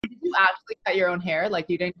Did you actually cut your own hair? Like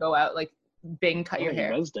you didn't go out like Bing cut your He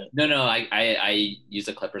hair? buzzed it. No, I use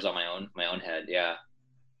the clippers on my own head. Yeah.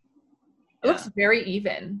 It looks very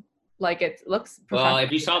even. Like it looks Well, professional.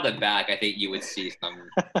 if you saw the back, I think you would see some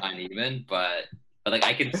uneven, but like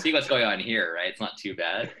I can see what's going on here, right? It's not too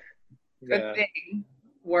bad. Good thing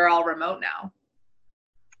we're all remote now.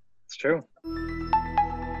 It's true.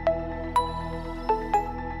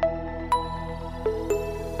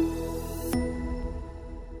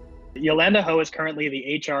 Yolanda Ho is currently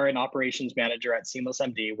the HR and operations manager at Seamless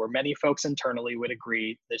MD, where many folks internally would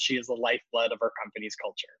agree that she is the lifeblood of our company's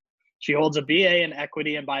culture. She holds a BA in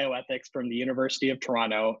Equity and Bioethics from the University of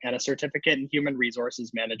Toronto and a certificate in Human Resources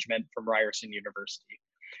Management from Ryerson University.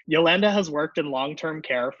 Yolanda has worked in long-term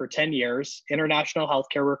care for 10 years, international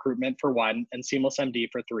healthcare recruitment for 1, and Seamless MD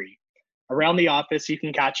for 3. Around the office, you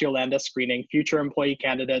can catch Yolanda screening future employee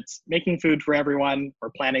candidates, making food for everyone,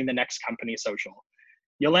 or planning the next company social.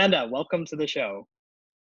 Yolanda, welcome to the show.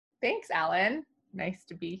 Thanks, Alan. Nice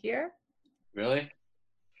to be here. Really?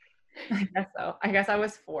 I guess so. I guess I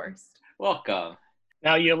was forced. Welcome.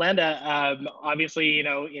 Now, Yolanda, obviously,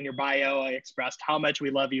 in your bio, I expressed how much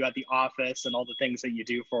we love you at the office and all the things that you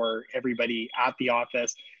do for everybody at the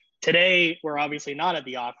office. Today, we're obviously not at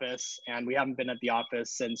the office, and we haven't been at the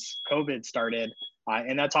office since COVID started.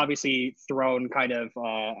 And that's obviously thrown kind of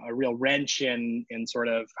a real wrench in sort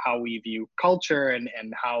of how we view culture and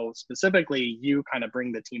how specifically you kind of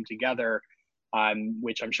bring the team together,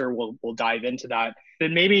 which I'm sure we'll dive into that.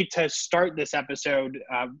 But maybe to start this episode,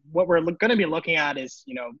 what we're going to be looking at is,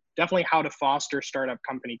 definitely how to foster startup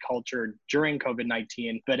company culture during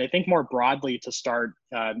COVID-19. But I think more broadly to start,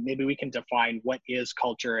 maybe we can define what is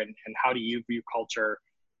culture and how do you view culture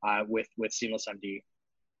with Seamless MD?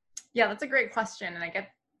 Yeah, that's a great question. And I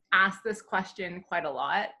get asked this question quite a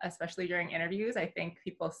lot, especially during interviews. I think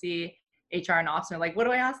people see HR and ops and they're like, what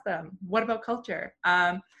do I ask them? What about culture?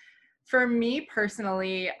 For me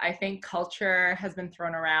personally, I think culture has been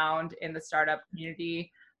thrown around in the startup community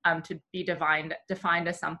to be defined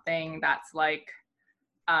as something that's like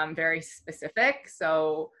very specific.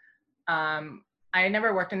 So I've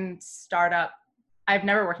never worked in a startup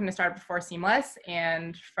before Seamless.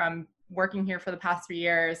 And from working here for the past 3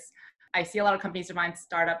 years, I see a lot of companies define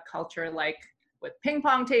startup culture like with ping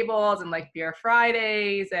pong tables and like beer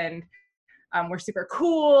Fridays and we're super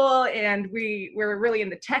cool and we're really in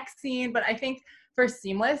the tech scene. But I think for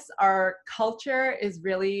Seamless, our culture is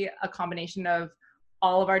really a combination of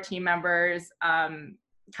all of our team members kind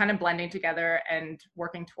of blending together and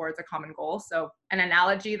working towards a common goal. So an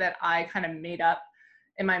analogy that I kind of made up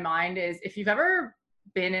in my mind is if you've ever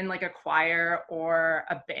been in like a choir or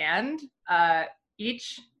a band,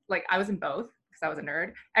 like I was in both because I was a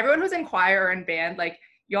nerd. Everyone who's in choir or in band, like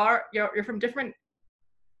you're from different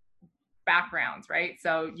backgrounds, right?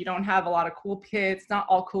 So you don't have a lot of cool kids, not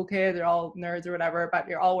all cool kids, they're all nerds or whatever, but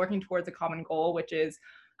you're all working towards a common goal, which is,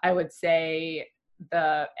 I would say,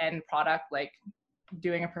 the end product, like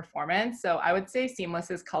doing a performance. So I would say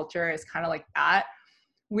Seamless's culture is kind of like that.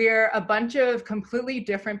 We're a bunch of completely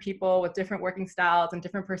different people with different working styles and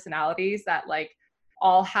different personalities that like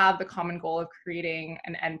all have the common goal of creating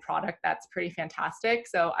an end product that's pretty fantastic.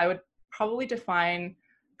 So I would probably define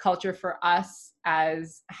culture for us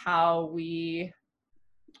as how we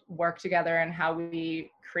work together and how we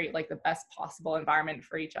create like the best possible environment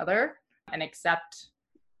for each other and accept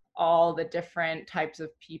all the different types of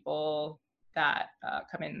people that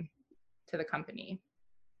come in to the company.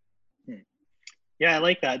 Yeah, I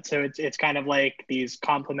like that. So it's kind of like these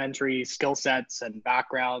complementary skill sets and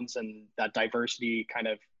backgrounds, and that diversity kind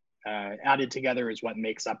of added together is what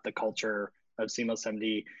makes up the culture of Seamless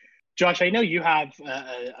MD. Josh, I know you have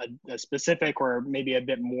a specific or maybe a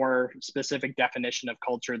bit more specific definition of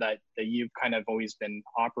culture that you've kind of always been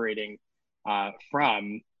operating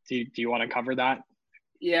from. Do you want to cover that?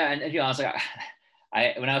 Yeah, and to be honest, like,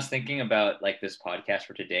 I when I was thinking about like this podcast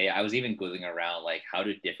for today, I was even googling around like how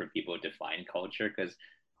do different people define culture, because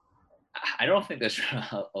I don't think there's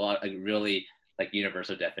a lot like really like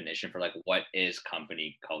universal definition for like what is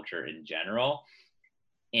company culture in general.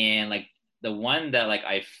 And like the one that like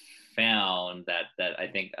I found that I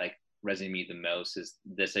think like resonated with me the most is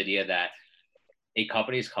this idea that a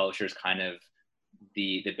company's culture is kind of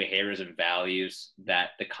the behaviors and values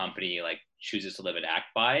that the company like chooses to live and act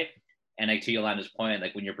by. And like to Yolanda's point,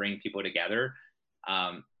 like when you're bringing people together,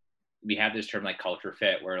 we have this term like culture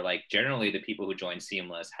fit, where like generally the people who join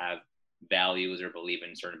Seamless have values or believe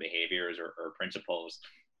in certain behaviors or principles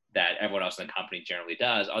that everyone else in the company generally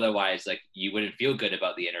does. Otherwise, like you wouldn't feel good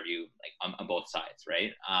about the interview, like on both sides,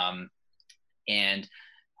 right? I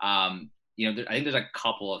think there's a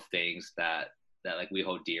couple of things that that like we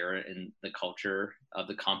hold dear in the culture of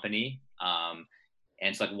the company. And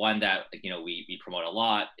it's like one that, like, you know, we promote a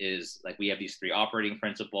lot is like, we have these 3 operating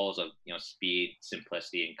principles of, you know, speed,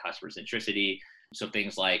 simplicity, and customer centricity. So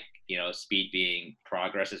things like, you know, speed being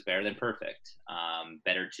progress is better than perfect.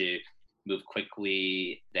 Better to move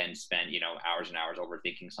quickly than spend, you know, hours and hours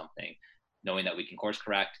overthinking something, knowing that we can course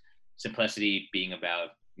correct. Simplicity being about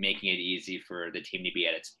making it easy for the team to be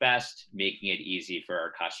at its best, making it easy for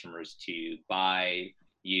our customers to buy,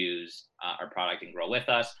 use our product and grow with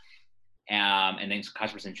us. And then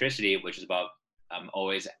customer centricity, which is about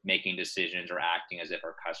always making decisions or acting as if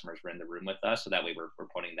our customers were in the room with us, so that way we're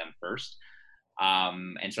putting them first.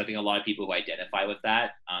 And so I think a lot of people who identify with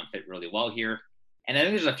that fit really well here. And I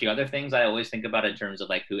think there's a few other things I always think about in terms of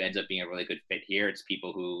like who ends up being a really good fit here. It's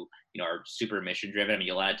people who, you know, are super mission driven. I mean,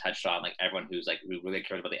 Yolanda touched on like everyone who really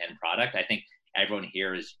cares about the end product. I think everyone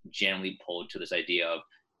here is generally pulled to this idea of,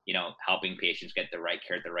 you know, helping patients get the right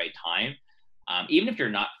care at the right time. Even if you're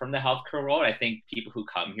not from the healthcare world, I think people who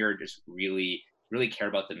come here just really, really care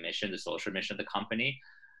about the mission, the social mission of the company.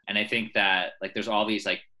 And I think that like there's all these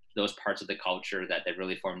like those parts of the culture that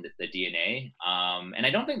really form the DNA. And I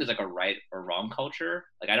don't think there's like a right or wrong culture.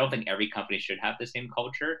 Like, I don't think every company should have the same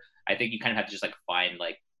culture. I think you kind of have to just like find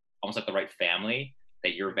like almost like the right family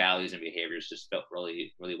that your values and behaviors just fit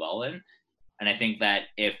really, really well in. And I think that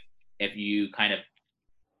if you kind of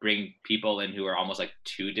bring people in who are almost like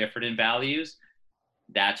too different in values,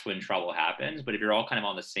 that's when trouble happens. But if you're all kind of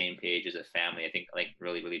on the same page as a family, I think like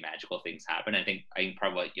really, really magical things happen. I think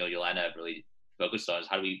probably what, you know, Yolanda really focused on is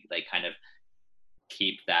how do we like kind of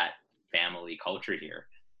keep that family culture here,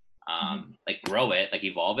 like grow it, like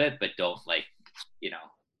evolve it, but don't like, you know,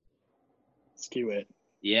 skew it.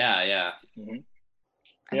 Yeah. Mm-hmm.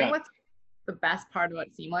 I think what's the best part about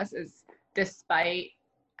Seamless is, despite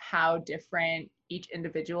how different each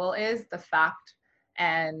individual is, the fact,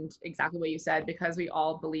 and exactly what you said, because we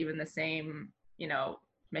all believe in the same, you know,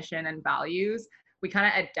 mission and values, we kind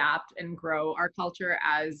of adapt and grow our culture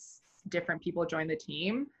as different people join the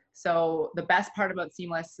team. So the best part about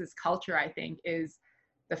Seamless's culture, I think, is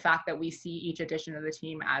the fact that we see each addition of the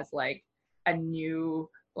team as like a new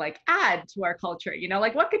like add to our culture, you know,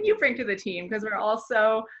 like what can you bring to the team? Because we're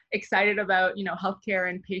also excited about, you know, healthcare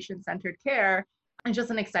and patient-centered care, and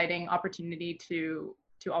just an exciting opportunity to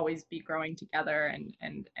always be growing together,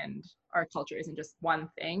 and our culture isn't just one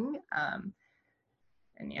thing.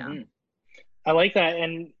 And yeah. Mm-hmm. I like that.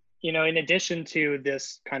 And, you know, in addition to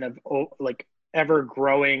this kind of like ever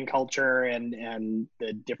growing culture and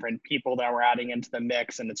the different people that we're adding into the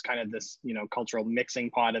mix, and it's kind of this, you know, cultural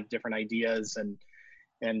mixing pot of different ideas and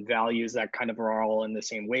values that kind of are all in the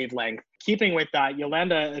same wavelength. Keeping with that,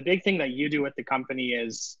 Yolanda, a big thing that you do with the company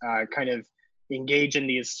is kind of engage in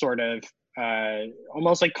these sort of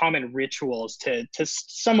almost like common rituals to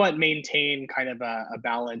somewhat maintain kind of a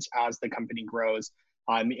balance as the company grows.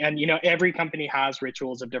 And, you know, every company has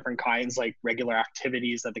rituals of different kinds, like regular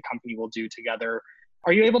activities that the company will do together.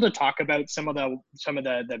 Are you able to talk about some of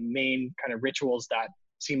the main kind of rituals that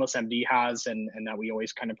Seamless MD has and that we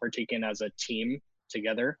always kind of partake in as a team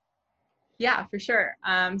together? Yeah, for sure.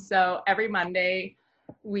 So every Monday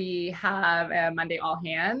we have a Monday All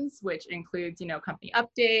Hands, which includes, you know, company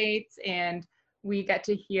updates, and we get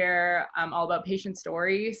to hear all about patient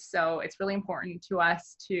stories. So it's really important to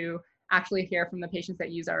us to actually hear from the patients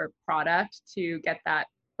that use our product to get that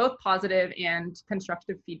both positive and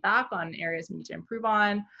constructive feedback on areas we need to improve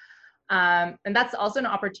on. And that's also an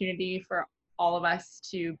opportunity for all of us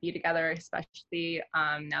to be together, especially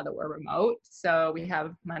now that we're remote. So we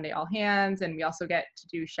have Monday All Hands, and we also get to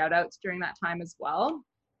do shout outs during that time as well.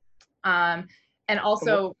 And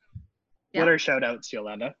also, what are shout outs,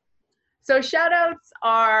 Yolanda? So shout outs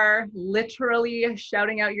are literally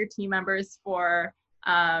shouting out your team members for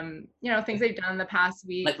you know, things they've done in the past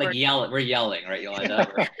week. Like we're yelling, right, Yolanda?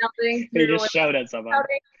 They just shout at someone.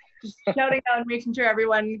 Shouting out and making sure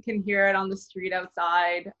everyone can hear it on the street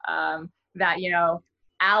outside. That, you know,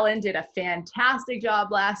 Alan did a fantastic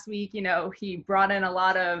job last week. You know, he brought in a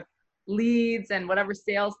lot of leads and whatever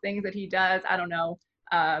sales things that he does. I don't know,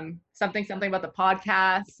 something about the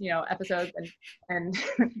podcast, you know, episodes, and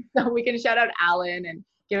so we can shout out Alan and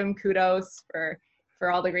give him kudos for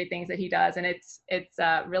all the great things that he does. And it's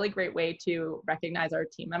a really great way to recognize our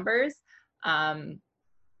team members.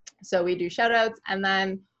 So we do shout outs. And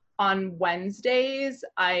then on Wednesdays,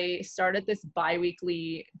 I started this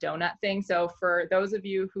bi-weekly donut thing. So for those of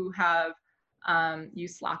you who have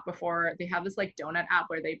used Slack before, they have this like donut app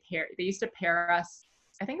where they used to pair us,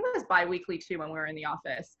 I think it was bi-weekly too when we were in the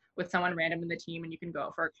office, with someone random in the team, and you can go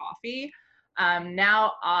out for a coffee.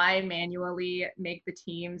 Now I manually make the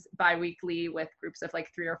teams bi-weekly with groups of like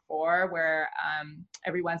 3 or 4, where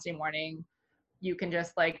every Wednesday morning you can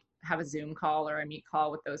just like have a Zoom call or a Meet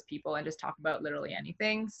call with those people and just talk about literally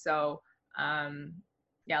anything. So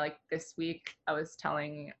yeah, like this week I was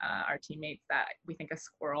telling our teammates that we think a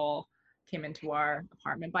squirrel came into our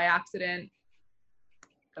apartment by accident.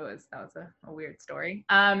 That was a weird story.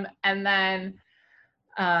 And then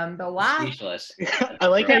the last Speechless. I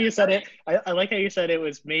like how you said it. I like how you said it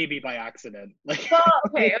was maybe by accident. Like, well,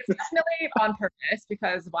 okay, it was definitely on purpose,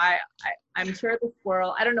 because I'm sure the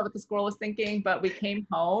squirrel, I don't know what the squirrel was thinking, but we came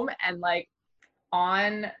home and like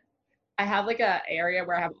I have like a area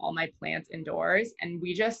where I have all my plants indoors, and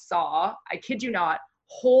we just saw, I kid you not,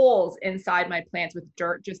 holes inside my plants with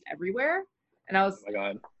dirt just everywhere. And oh my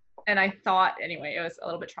God. and I thought, anyway, it was a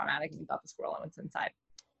little bit traumatic, and we thought the squirrel was inside.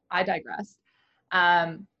 I digress.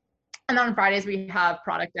 And then on Fridays we have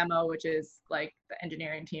product demo, which is like the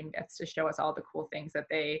engineering team gets to show us all the cool things that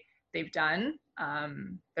they've done.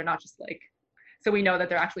 They're not just like, so we know that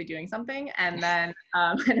they're actually doing something, and then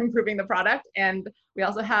and improving the product. And we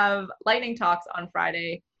also have lightning talks on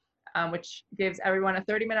Friday, which gives everyone a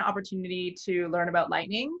 30-minute opportunity to learn about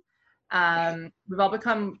lightning. We've all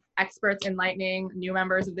become experts in lightning. New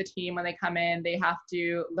members of the team, when they come in, they have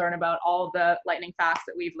to learn about all the lightning facts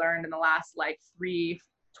that we've learned in the last like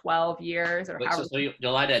 12 years or however. So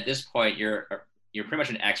Yolanda, at this point, you're pretty much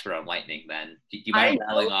an expert on lightning then. Do you mind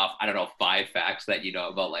rattling off, I don't know, 5 facts that you know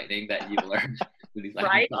about lightning that you've learned with these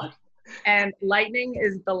lightning talks? And lightning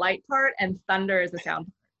is the light part, and thunder is the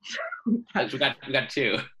sound part. we got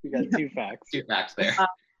 2. We got 2 facts. 2 facts there.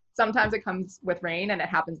 Sometimes it comes with rain, and it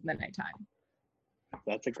happens in the nighttime.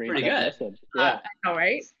 That's a great pretty good. Yeah. All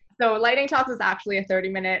right. So lightning talks is actually a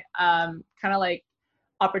 30-minute kind of like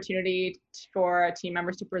opportunity for team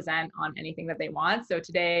members to present on anything that they want. So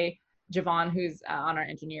today, Javon, who's on our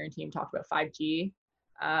engineering team, talked about 5G.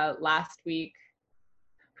 Last week,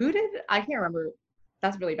 I can't remember.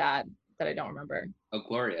 That's really bad that I don't remember. Oh,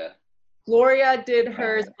 Gloria. Gloria did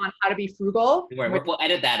hers on how to be frugal. We'll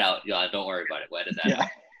edit that out. Yeah, don't worry about it. We'll edit that out.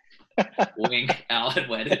 Wink, Alan,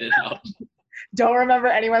 we'll edit it out. Don't remember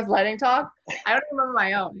anyone's lightning talk. I don't remember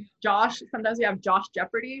my own. Josh, sometimes we have Josh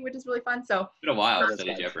Jeopardy, which is really fun. So it's been a while to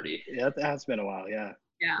study Jeopardy. Yeah, it has been a while. Yeah.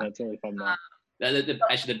 That's really fun though.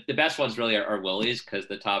 Actually, the best ones really are Willie's, because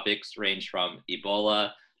the topics range from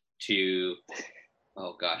Ebola to,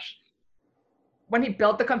 oh gosh. When he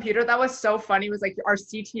built the computer, that was so funny. It was like our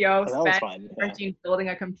CTO spent building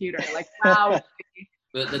a computer. Like, wow.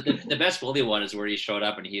 The best Willie one is where he showed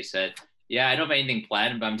up and he said, yeah, I don't have anything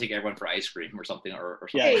planned, but I'm taking everyone for ice cream or something. Or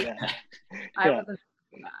something like that. I wasn't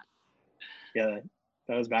doing that. Yeah,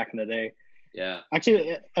 that was back in the day. Yeah.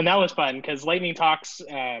 Actually, and that was fun because lightning talks,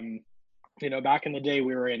 back in the day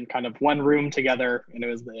we were in kind of one room together, and it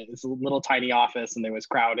was this little tiny office, and it was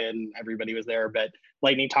crowded and everybody was there. But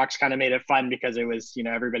lightning talks kind of made it fun because it was,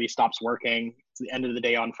 everybody stops working. It's the end of the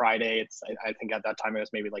day on Friday. I think at that time it was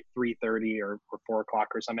maybe like 3:30 or 4 o'clock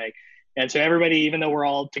or something. And so everybody, even though we're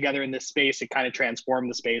all together in this space, it kind of transformed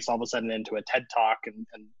the space all of a sudden into a TED Talk, and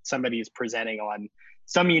somebody's presenting on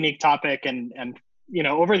some unique topic. And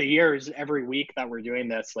over the years, every week that we're doing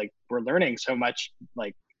this, like, we're learning so much,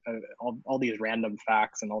 like all these random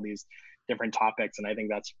facts and all these different topics. And I think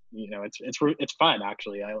that's, it's fun,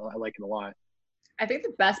 actually. I like it a lot. I think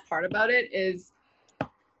the best part about it is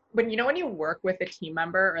when you work with a team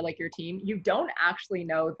member or like your team, you don't actually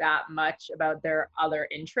know that much about their other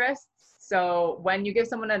interests. So when you give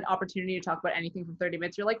someone an opportunity to talk about anything for 30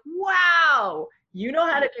 minutes, you're like, wow, you know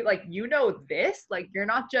how to do, like, this, like, you're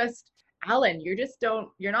not just Alan,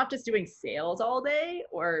 you're not just doing sales all day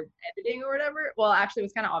or editing or whatever. Well, actually it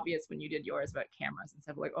was kind of obvious when you did yours about cameras and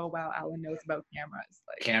stuff, like, oh wow, Alan knows about cameras.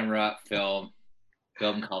 Like, camera, film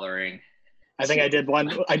coloring. I think I did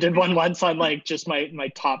one once on like just my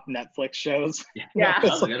top Netflix shows. Yeah. That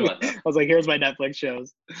was a good one. I was like, here's my Netflix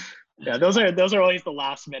shows. Yeah, those are always the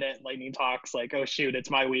last minute lightning talks. Like, oh shoot,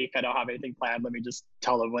 it's my week. I don't have anything planned. Let me just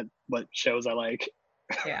tell them what shows I like.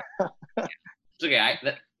 Yeah. It's okay.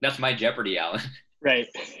 That's my Jeopardy, Alan. Right.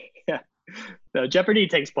 Yeah. No, Jeopardy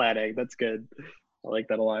takes planning. That's good. I like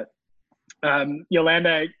that a lot.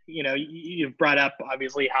 Yolanda, you've brought up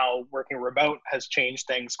obviously how working remote has changed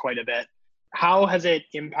things quite a bit. How has it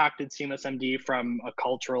impacted Seamless MD from a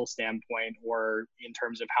cultural standpoint, or in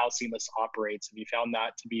terms of how Seamless operates? Have you found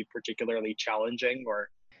that to be particularly challenging, or?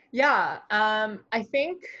 Yeah, I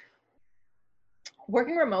think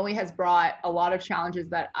working remotely has brought a lot of challenges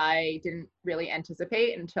that I didn't really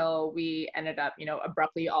anticipate until we ended up,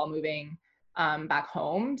 abruptly all moving back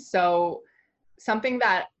home. So something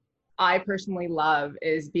that I personally love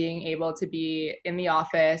is being able to be in the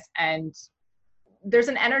office, and there's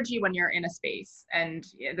an energy when you're in a space. And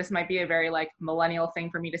this might be a very like millennial thing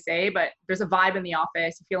for me to say, but there's a vibe in the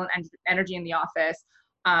office. You feel an energy in the office.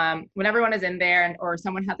 When everyone is in there and or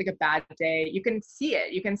someone had like a bad day, you can see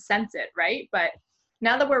it, you can sense it, right? But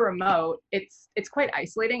now that we're remote, it's quite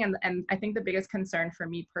isolating. And I think the biggest concern for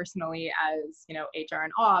me personally as, you know, HR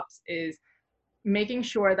and ops is making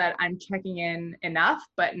sure that I'm checking in enough,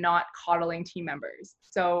 but not coddling team members.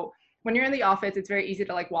 So when you're in the office, it's very easy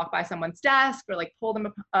to like walk by someone's desk or like pull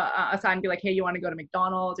them aside and be like, hey, you want to go to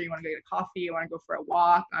McDonald's, or you want to go get a coffee, you want to go for a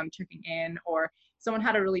walk, I'm checking in. Or someone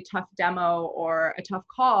had a really tough demo or a tough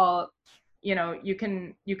call, you know, you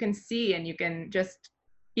can see, and you can just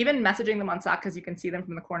even messaging them on Slack because you can see them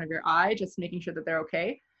from the corner of your eye, just making sure that they're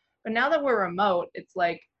okay. But now that we're remote, it's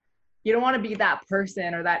like, you don't want to be that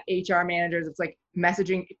person or that HR manager that's like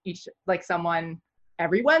messaging someone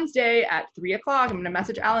every Wednesday at 3 o'clock. I'm going to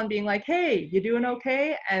message Alan being like, hey, you doing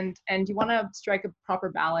okay? And you want to strike a proper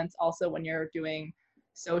balance also when you're doing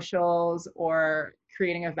socials or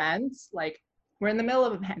creating events. Like, we're in the middle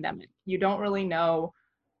of a pandemic. You don't really know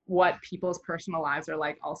what people's personal lives are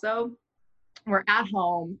like. Also, we're at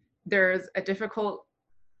home. There's a difficulty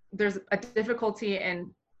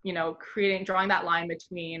in, you know, drawing that line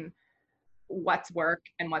between what's work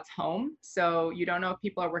and what's home. So you don't know if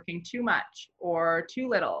people are working too much or too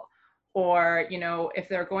little, or, you know, if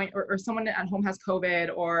they're going, or someone at home has COVID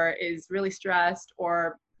or is really stressed,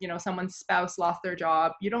 or, you know, someone's spouse lost their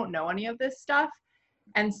job. You don't know any of this stuff.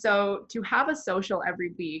 And so to have a social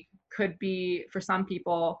every week could be, for some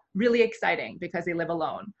people, really exciting because they live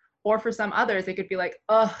alone. Or for some others, it could be like,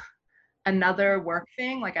 ugh, another work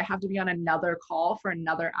thing. Like, I have to be on another call for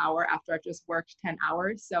another hour after I've just worked 10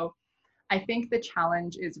 hours. So I think the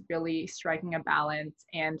challenge is really striking a balance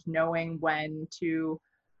and knowing when to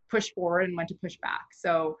push forward and when to push back.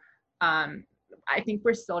 So I think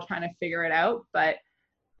we're still trying to figure it out, but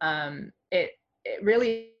it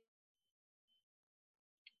really.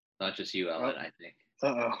 Not just you, Ellen, I think.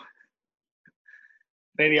 Uh-oh.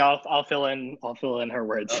 Maybe I'll fill in her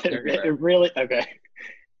words. Oh, it really, okay.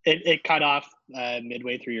 It cut off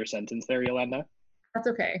midway through your sentence there, Yolanda. That's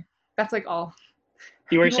okay. That's like all.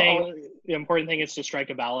 You were saying the important thing is to strike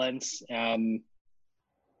a balance. That's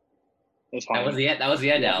fine. That was the end. That was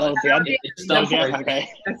the end, Yeah, Alex. that was the end? Okay.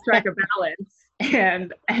 Strike a balance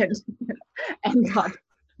and not.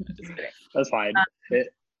 Just kidding. That's fine.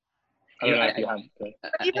 I don't know if you have to.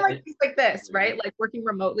 But even like things like this, right? Like working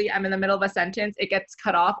remotely, I'm in the middle of a sentence, it gets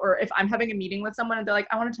cut off. Or if I'm having a meeting with someone and they're like,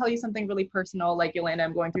 I want to tell you something really personal, like, Yolanda,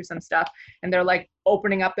 I'm going through some stuff, and they're like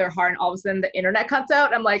opening up their heart, and all of a sudden the internet cuts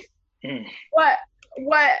out. I'm like,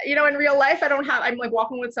 what, you know, in real life, I'm like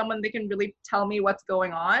walking with someone, they can really tell me what's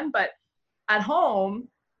going on. But at home,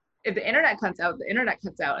 if the internet cuts out, the internet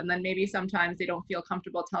cuts out. And then maybe sometimes they don't feel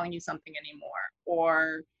comfortable telling you something anymore.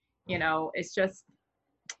 Or, you know,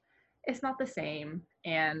 it's not the same.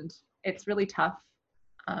 And it's really tough,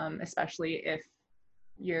 especially if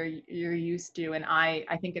you're used to, and I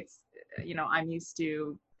think it's, you know, I'm used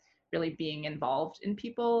to really being involved in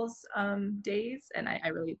people's days. And I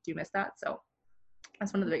really do miss that. So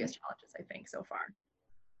that's one of the biggest challenges, I think, so far.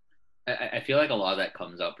 I feel like a lot of that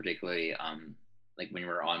comes out particularly like when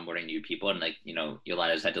we're onboarding new people, and like, you know,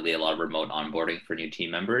 Yolanda's had to lead a lot of remote onboarding for new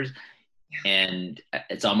team members. Yeah. And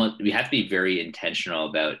it's almost, we have to be very intentional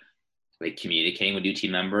about like communicating with new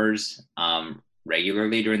team members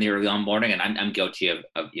regularly during the early onboarding. And I'm guilty of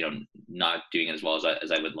you know, not doing it as well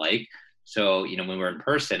as I would like. So, you know, when we're in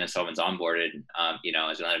person and someone's onboarded, you know,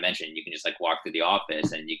 as Yolanda mentioned, you can just like walk through the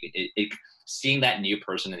office, and you can seeing that new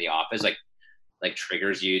person in the office like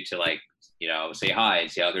triggers you to like, you know, say hi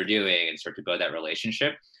and see how they're doing and start to build that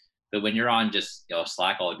relationship. But when you're on just, you know,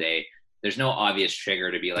 Slack all day, there's no obvious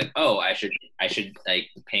trigger to be like, oh, I should like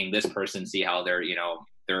ping this person, see how their, you know,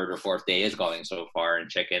 third or fourth day is going so far, and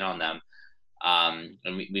check in on them.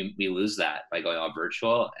 And we lose that by going all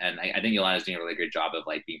virtual. And I think Yolanda's doing a really good job of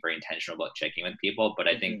like being very intentional about checking with people. But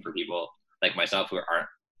I think for people like myself who aren't,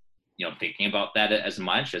 you know, thinking about that as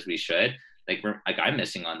much as we should, like I'm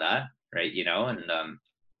missing on that, right? You know, and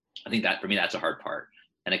I think that for me, that's a hard part.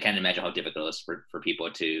 And I can't imagine how difficult it is for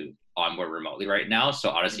people to onboard remotely right now.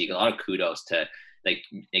 So honestly, a lot of kudos to like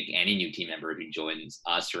any new team member who joins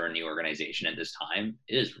us or a new organization at this time.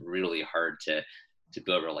 It is really hard to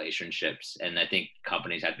build relationships. And I think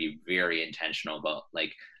companies have to be very intentional about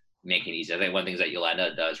like making it easy. I think one of the things that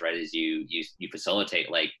Yolanda does, right, is you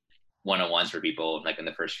facilitate like one-on-ones for people like in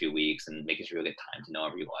the first few weeks, and making sure you get time to know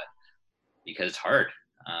everyone, because it's hard.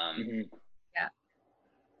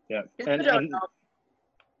 Yeah. And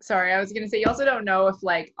sorry, I was gonna say, you also don't know if,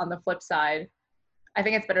 like, on the flip side, I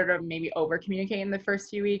think it's better to maybe over communicate in the first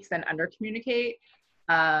few weeks than under communicate.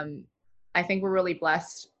 I think we're really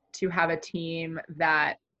blessed to have a team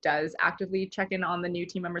that does actively check in on the new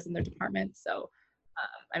team members in their department. So,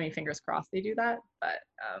 I mean, fingers crossed they do that. But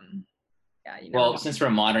yeah, you know. Well, since we're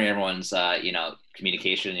monitoring everyone's,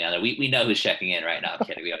 communication, we know who's checking in right now. I'm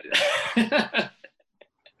kidding. We don't do that.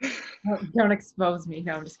 Don't expose me.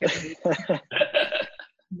 No, I'm just kidding.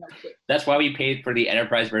 No, that's why we paid for the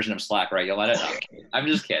enterprise version of Slack, right? Yolanda? No, I'm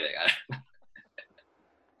just kidding.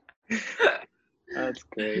 That's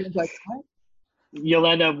great.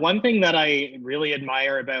 Yolanda, one thing that I really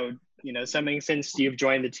admire about, something since you've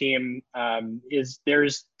joined the team is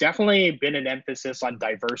there's definitely been an emphasis on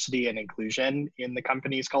diversity and inclusion in the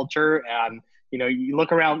company's culture. And, you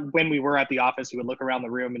look around, when we were at the office, you would look around the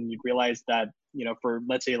room and you'd realize that, for,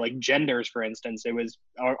 let's say, like genders, for instance, it was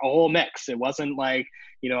a whole mix. It wasn't like,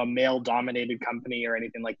 a male dominated company or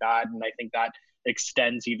anything like that. And I think that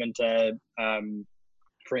extends even to,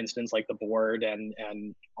 for instance, like the board and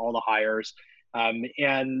all the hires.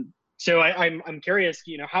 And so I'm curious,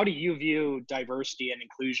 how do you view diversity and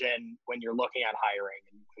inclusion when you're looking at hiring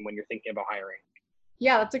and when you're thinking about hiring?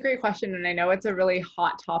 Yeah, that's a great question. And I know it's a really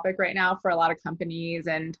hot topic right now for a lot of companies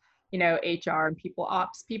and, HR and people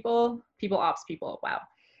ops people. Wow.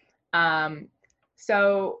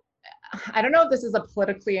 So I don't know if this is a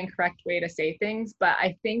politically incorrect way to say things, but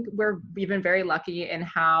I think we've been very lucky in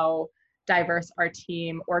how diverse our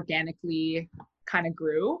team organically kind of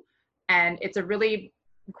grew. And it's a really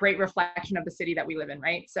great reflection of the city that we live in,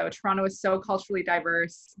 right? So Toronto is so culturally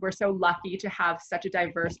diverse. We're so lucky to have such a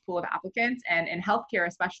diverse pool of applicants, and in healthcare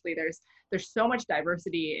especially, there's so much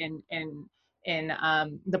diversity in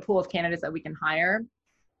the pool of candidates that we can hire.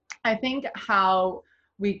 I think how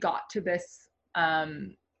we got to this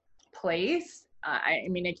place, I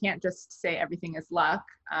mean, I can't just say everything is luck.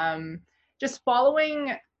 Just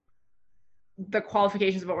following the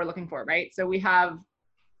qualifications of what we're looking for, right? So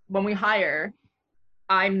when we hire,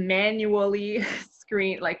 I manually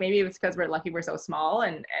screen, like maybe it's because we're lucky we're so small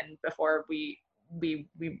and before we it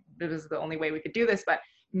was the only way we could do this, but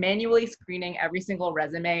manually screening every single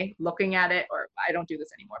resume, looking at it, or I don't do this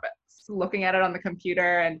anymore, but looking at it on the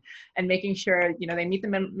computer and making sure, they meet the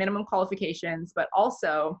minimum qualifications, but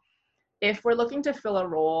also if we're looking to fill a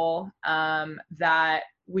role that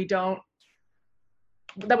we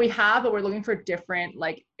have, but we're looking for different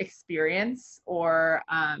like experience or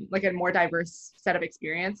like a more diverse set of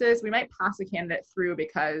experiences, we might pass a candidate through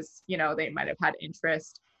because, they might have had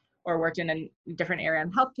interest or worked in a different area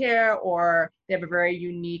in healthcare, or they have a very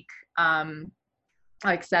unique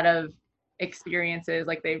like set of experiences.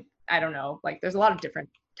 Like I don't know, like there's a lot of different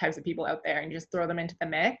types of people out there and you just throw them into the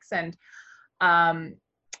mix. And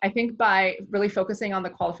I think by really focusing on the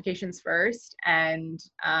qualifications first and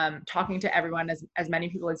talking to everyone, as many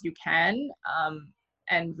people as you can,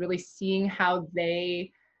 and really seeing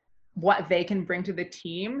what they can bring to the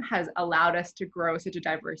team has allowed us to grow such a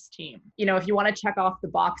diverse team. If you want to check off the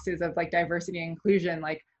boxes of like diversity and inclusion,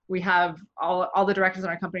 like we have all the directors in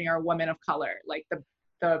our company are women of color, like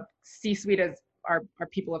the C-suite are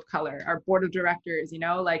people of color, our board of directors,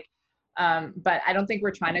 but I don't think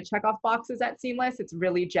we're trying to check off boxes at Seamless. It's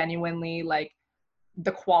really genuinely like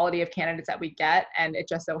the quality of candidates that we get. And it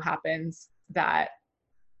just so happens that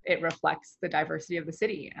it reflects the diversity of the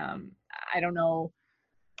city. I don't know.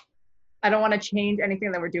 I don't want to change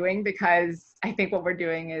anything that we're doing because I think what we're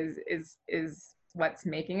doing is what's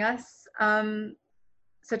making us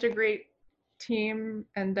such a great team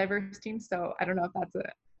and diverse team. So I don't know if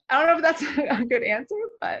that's a good answer,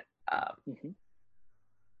 but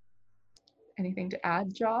anything to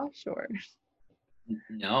add, Josh? Or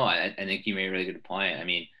no, I think you made a really good point. I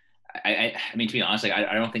mean, I mean, to be honest, like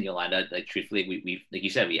I don't think Yolanda, like truthfully, we like you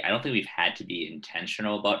said, I don't think we've had to be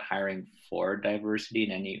intentional about hiring for diversity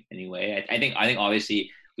in any way. I think obviously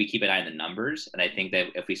we keep an eye on the numbers, and I think that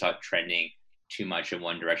if we saw it trending too much in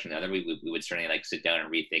one direction or the other, we would certainly like sit down and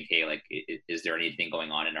rethink, hey, like is there anything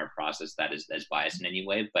going on in our process that is biased in any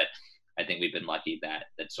way? But I think we've been lucky that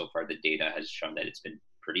so far the data has shown that it's been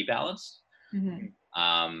pretty balanced. Mm-hmm.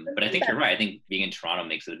 But I think you're right. I think being in Toronto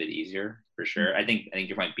makes it a bit easier for sure. I think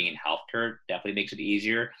your point, being in healthcare definitely makes it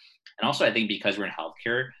easier. And also I think because we're in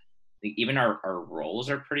healthcare, even our roles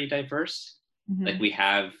are pretty diverse. Mm-hmm. Like we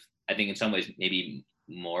have, I think in some ways, maybe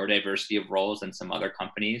more diversity of roles than some other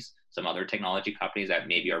companies, some other technology companies that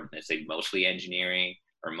maybe are, let's say, mostly engineering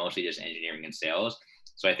or mostly just engineering and sales.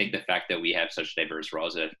 So I think the fact that we have such diverse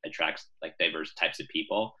roles, it attracts like diverse types of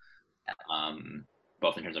people.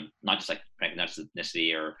 Both in terms of not just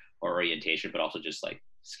ethnicity or orientation, but also just like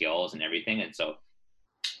skills and everything. And so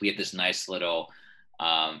we have this nice little,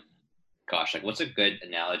 gosh, like what's a good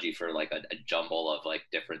analogy for like a jumble of like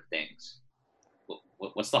different things?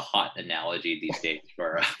 What's the hot analogy these days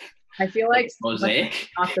for I feel like mosaic?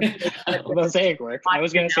 Mosaic works. I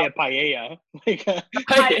was gonna say a paella. Like a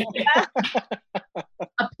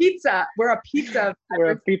pizza. We're a pizza.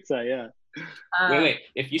 We're a pizza, yeah. Wait.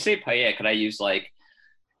 If you say paella, could I use like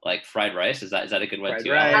fried rice? Is that a good one Fried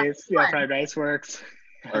too? rice. Yeah, fried rice works.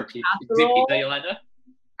 Or pizza, Yolanda?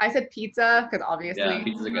 I said pizza because obviously. Yeah,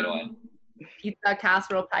 pizza's a good one. Pizza,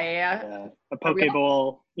 casserole, paella. Yeah. A poke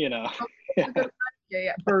bowl, you know.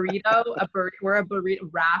 Yeah. Burrito. We're a burrito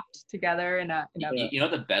wrapped together in a. You know,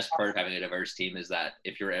 the best part of having a diverse team is that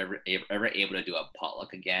if you're ever able to do a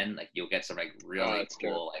potluck again, like you'll get some like really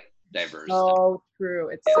cool, like diverse. So true.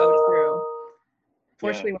 It's so true.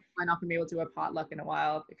 Fortunately, we're not gonna be able to do a potluck in a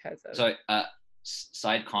while because of. So,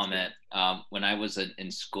 side comment. When I was in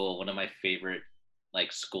school, one of my favorite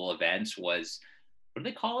like school events was, what do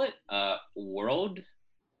they call it?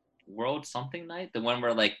 World something night, the one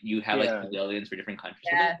where like you have like pavilions for different countries.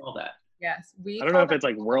 What do they call that? Yes, I don't know if it's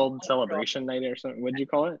like World Celebration Night or something. What did you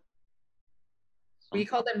call it? We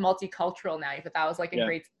called it multicultural night, but that was like in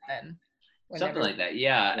grade 7. Something like that,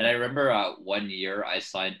 yeah. And I remember one year I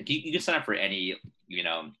signed. You can sign up for any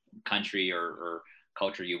country or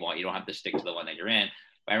culture you want. You don't have to stick to the one that you're in.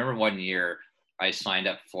 But I remember one year I signed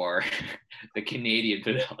up for the Canadian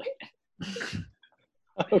pavilion.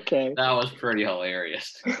 Okay. That was pretty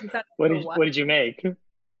hilarious. What did you make?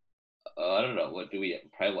 I don't know. What do we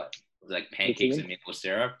probably what? Like pancakes and maple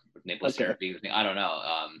syrup? Syrup. I don't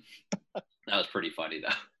know. That was pretty funny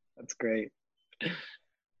though. That's great.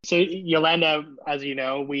 So Yolanda, as you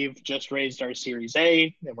know, we've just raised our Series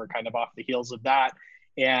A and we're kind of off the heels of that.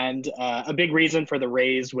 And a big reason for the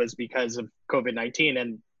raise was because of COVID-19,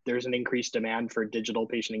 and there's an increased demand for digital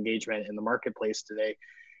patient engagement in the marketplace today.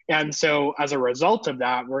 And so as a result of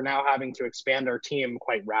that, we're now having to expand our team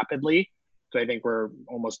quite rapidly. So I think we're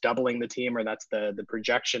almost doubling the team, or that's the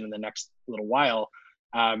projection in the next little while.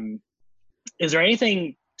 Is there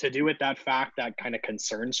anything to do with that fact that kind of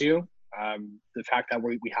concerns you? The fact that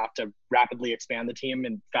we have to rapidly expand the team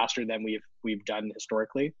and faster than we've done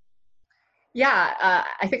historically? Yeah,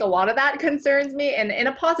 I think a lot of that concerns me, and in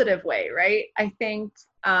a positive way, right? I think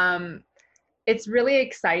it's really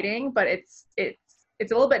exciting, but it's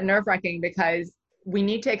a little bit nerve-wracking because we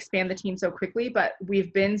need to expand the team so quickly, but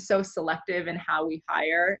we've been so selective in how we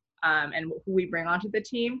hire and who we bring onto the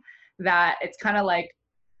team that it's kind of like,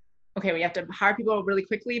 okay, we have to hire people really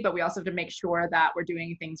quickly, but we also have to make sure that we're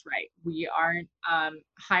doing things right. We aren't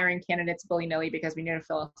hiring candidates willy-nilly because we need to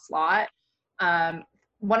fill a slot.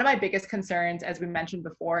 One of my biggest concerns, as we mentioned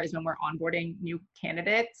before, is when we're onboarding new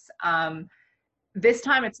candidates. This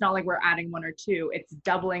time, it's not like we're adding 1 or 2, it's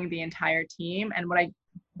doubling the entire team. And what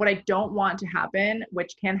I don't want to happen,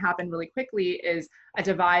 which can happen really quickly, is a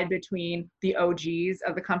divide between the OGs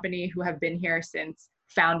of the company who have been here since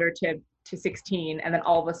founder to 16, and then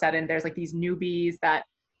all of a sudden there's like these newbies that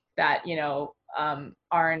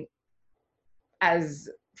aren't as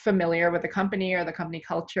familiar with the company or the company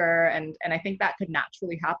culture, and I think that could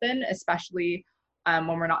naturally happen, especially when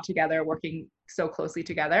we're not together working so closely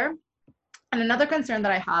together. And another concern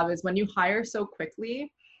that I have is when you hire so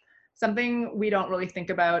quickly, something we don't really think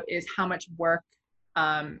about is how much work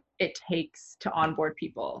it takes to onboard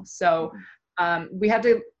people. So we have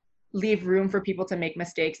to leave room for people to make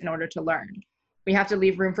mistakes in order to learn. We have to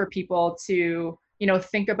leave room for people to,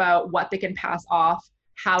 think about what they can pass off,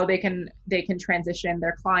 how they can transition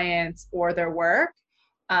their clients or their work,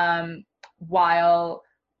 while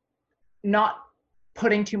not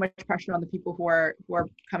putting too much pressure on the people who are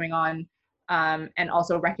coming on, and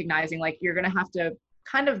also recognizing like you're going to have to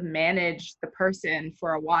kind of manage the person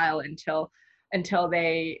for a while until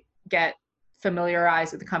they get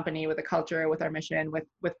familiarized with the company, with the culture, with our mission, with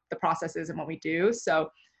the processes and what we do. So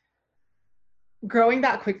growing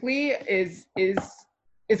that quickly is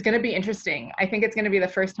going to be interesting. I think it's going to be the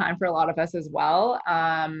first time for a lot of us as well.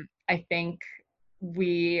 I think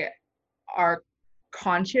we are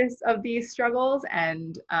conscious of these struggles,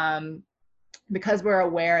 and because we're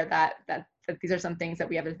aware that these are some things that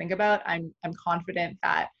we have to think about, I'm confident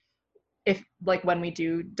that if like when we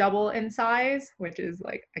do double in size, which is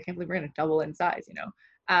like, I can't believe we're going to double in size,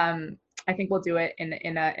 I think we'll do it in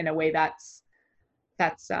a way that's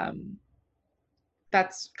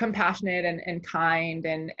compassionate and kind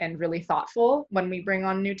and really thoughtful when we bring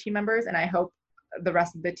on new team members. And I hope the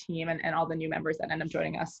rest of the team and all the new members that end up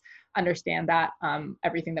joining us understand that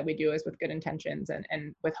everything that we do is with good intentions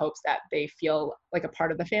and with hopes that they feel like a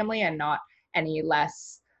part of the family and not any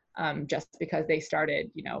less just because they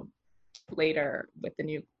started, later with the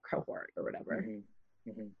new cohort or whatever. Mm-hmm.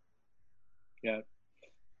 Mm-hmm. Yeah.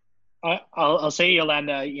 I'll say,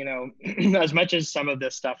 Yolanda, you know, as much as some of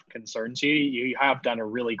this stuff concerns you, you have done a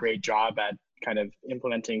really great job at kind of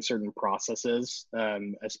implementing certain processes,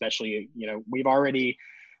 especially, you know, we've already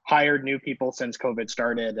hired new people since COVID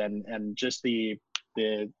started, and just the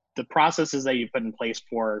processes that you put in place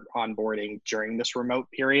for onboarding during this remote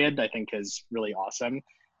period, I think is really awesome.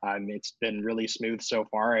 It's been really smooth so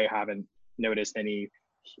far. I haven't noticed any,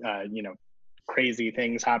 you know, crazy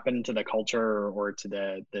things happen to the culture or to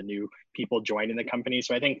the new people joining the company.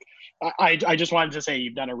 So I think I just wanted to say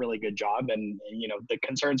you've done a really good job, and you know the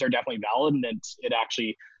concerns are definitely valid, and it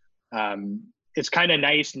actually it's kind of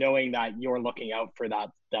nice knowing that you're looking out for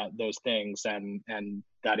those things, and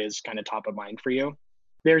that is kind of top of mind for you.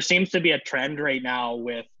 There seems to be a trend right now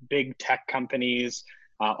with big tech companies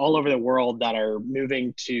all over the world that are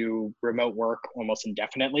moving to remote work almost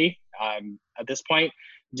indefinitely at this point.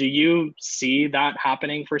 Do you see that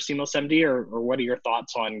happening for Seamless MD, or what are your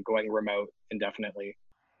thoughts on going remote indefinitely?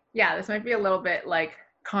 Yeah, this might be a little bit like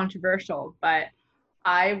controversial, but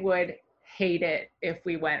I would hate it if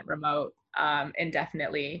we went remote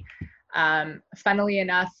indefinitely. Funnily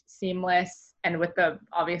enough, Seamless, and with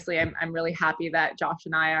obviously I'm really happy that Josh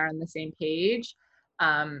and I are on the same page.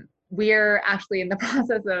 We're actually in the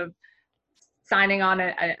process of signing on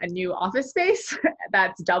a new office space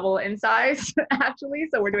that's double in size, actually.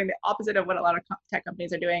 So we're doing the opposite of what a lot of tech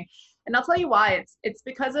companies are doing. And I'll tell you why. It's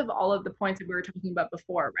because of all of the points that we were talking about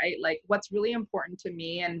before, right? Like what's really important to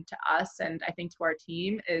me and to us, and I think to our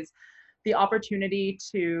team, is the opportunity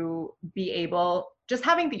to be able, just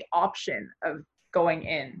having the option of going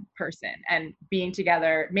in person and being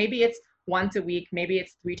together. Maybe it's once a week, maybe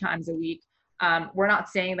it's 3 times a week. We're not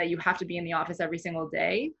saying that you have to be in the office every single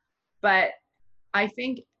day, but I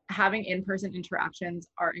think having in-person interactions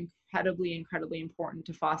are incredibly, incredibly important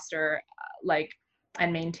to foster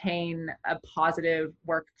and maintain a positive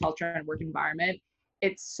work culture and work environment.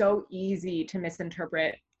 It's so easy to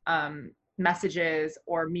misinterpret messages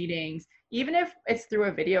or meetings, even if it's through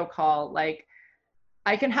a video call. Like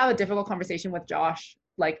I can have a difficult conversation with Josh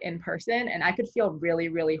like in person, and I could feel really,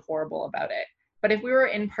 really horrible about it. But if we were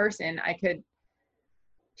in person,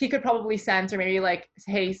 he could probably sense, or maybe like,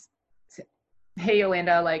 hey,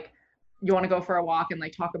 Yolanda, like, you want to go for a walk and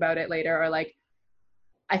like talk about it later? Or like,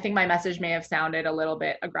 I think my message may have sounded a little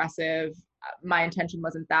bit aggressive. My intention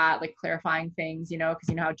wasn't that, like clarifying things, you know, because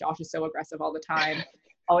you know how Josh is so aggressive all the time,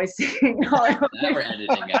 always saying, Never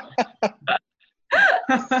editing out.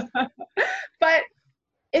 But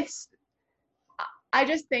I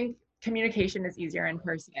just think communication is easier in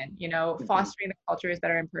person, you know, fostering the culture is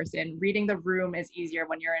better in person. Reading the room is easier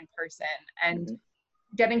when you're in person, and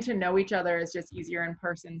getting to know each other is just easier in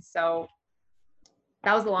person. So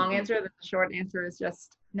that was the long answer. The short answer is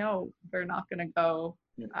just no, we're not going to go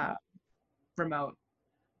remote.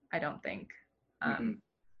 I don't think.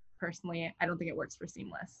 Personally, I don't think it works for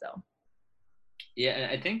Seamless. So yeah,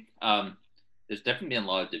 and I think there's definitely been a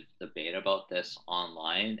lot of debate about this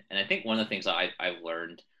online, and I think one of the things that I've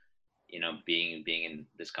learned, you know, being in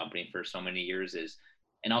this company for so many years is,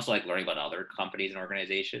 and also like learning about other companies and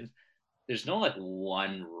organizations, there's no like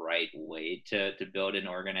one right way to build an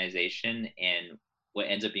organization, and what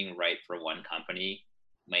ends up being right for one company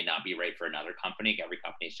might not be right for another company. Every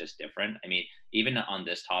company is just different. I mean, even on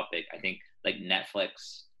this topic, I think like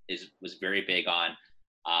Netflix was very big on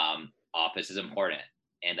office is important,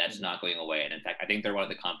 and that's not going away. And in fact, I think they're one of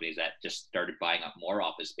the companies that just started buying up more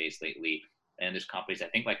office space lately. And there's companies, I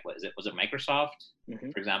think, like was it Microsoft,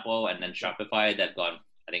 for example, and then Shopify that gone,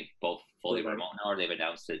 I think, both fully remote now, or they've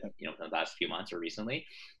announced it, you know, in the last few months or recently.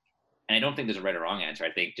 And I don't think there's a right or wrong answer.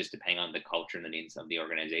 I think just depending on the culture and the needs of the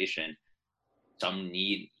organization, some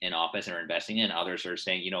need an office and are investing in, others are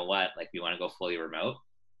saying, you know what, like we want to go fully remote.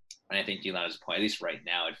 And I think Yolanda's point, at least right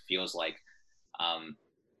now, it feels like,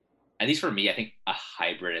 at least for me, I think a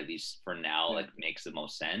hybrid, at least for now, like makes the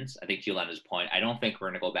most sense. I think to Yolanda's point, I don't think we're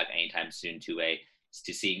going to go back anytime soon to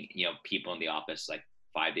seeing, you know, people in the office like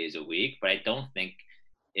 5 days a week, but I don't think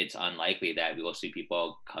it's unlikely that we will see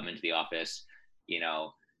people come into the office, you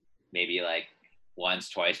know, maybe like once,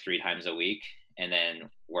 twice, 3 times a week, and then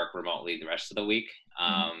work remotely the rest of the week.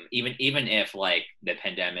 Even if like the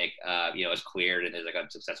pandemic, you know, is cleared and there's like a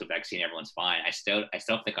successful vaccine, everyone's fine. I still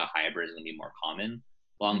think a hybrid is going to be more common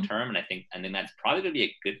long term, and I think that's probably going to be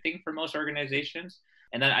a good thing for most organizations.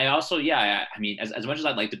 And then I also, I mean, as much as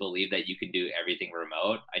I'd like to believe that you can do everything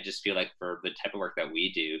remote, I just feel like for the type of work that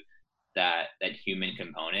we do, that human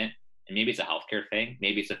component, and maybe it's a healthcare thing,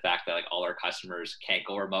 maybe it's the fact that like all our customers can't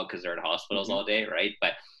go remote because they're in hospitals all day, right?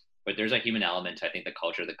 But but there's a human element to, I think, the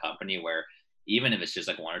culture of the company where even if it's just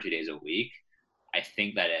like 1 or 2 days a week, I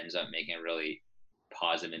think that ends up making a really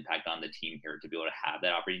positive impact on the team here to be able to have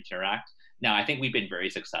that opportunity to interact. Now, I think we've been very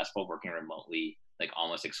successful working remotely, like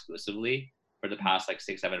almost exclusively for the past like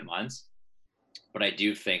 6-7 months. But I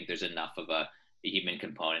do think there's enough of a human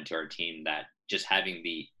component to our team that just having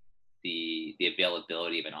the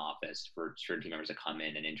availability of an office for certain team members to come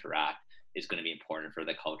in and interact is going to be important for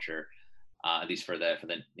the culture, at least for the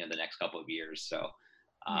the next couple of years. So,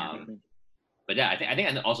 but yeah, I think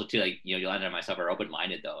and also too, like, Yolanda and myself are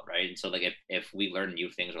open-minded though, right? And so like if we learn new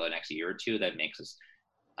things over the next year or two that makes us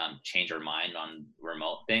change our mind on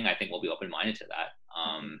remote thing, I think we'll be open-minded to that.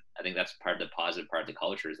 I think that's part of the positive part of the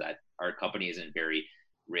culture, is that our company isn't very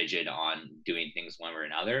rigid on doing things one way or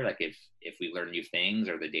another. Like if we learn new things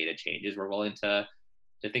or the data changes, we're willing to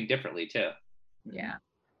think differently too. Yeah,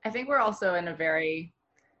 I think we're also in a very,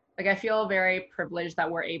 like, I feel very privileged that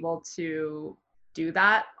we're able to do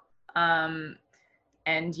that, and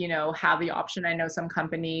have the option. I know some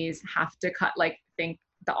companies have to cut, like, think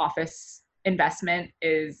the office investment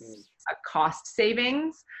is a cost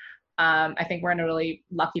savings. I think we're in a really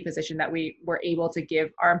lucky position that we were able to give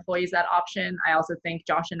our employees that option. I also think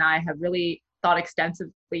Josh and I have really thought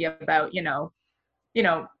extensively about,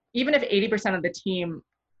 even if 80% of the team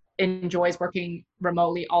enjoys working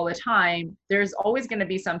remotely all the time, there's always going to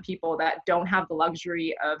be some people that don't have the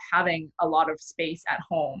luxury of having a lot of space at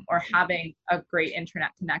home, or having a great internet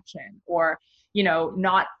connection, or,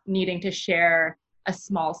 not needing to share a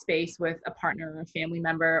small space with a partner or a family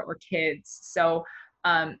member or kids. So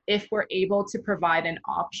if we're able to provide an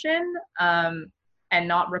option and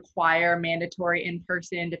not require mandatory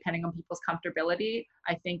in-person, depending on people's comfortability,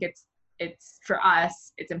 I think it's for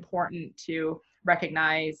us, it's important to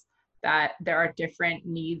recognize that there are different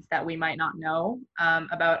needs that we might not know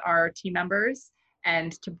about our team members,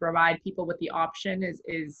 and to provide people with the option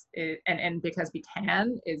is and because we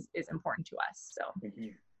can is important to us. So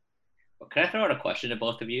well, can I throw out a question to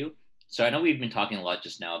both of you? So I know we've been talking a lot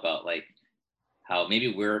just now about like how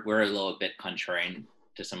maybe we're a little bit contrarian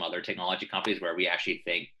to some other technology companies, where we actually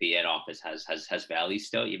think the in-office has value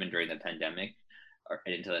still, even during the pandemic or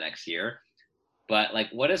into the next year. But like,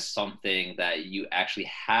 what is something that you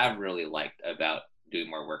actually have really liked about doing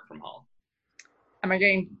more work from home? Am I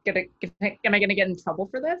going to get in trouble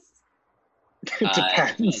for this? It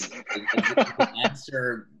depends.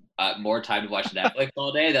 Answer more time to watch Netflix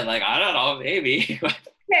all day, then like, I don't know, maybe.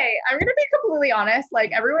 Okay, I'm going to be completely honest.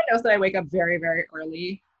 Like, everyone knows that I wake up very, very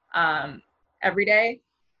early every day.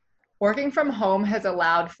 Working from home has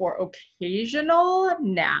allowed for occasional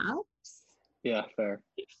naps. Yeah, fair.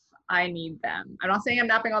 If I need them. I'm not saying I'm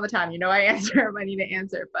napping all the time. I answer if I need to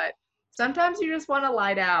answer, but sometimes you just want to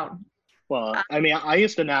lie down. Well, I mean, I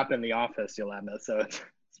used to nap in the office, Yolanda, so it's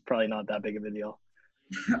probably not that big of a deal.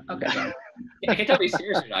 Okay. I can tell me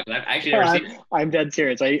seriously, I've actually never seen it. I'm dead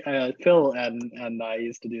serious. Phil and I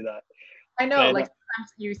used to do that. I know, like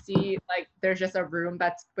sometimes you see like there's just a room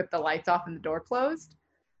that's with the lights off and the door closed.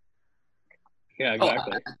 Yeah,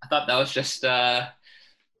 exactly. I thought that was just an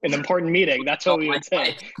important meeting. That's what we would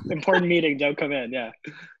say. Important meeting, don't come in. Yeah.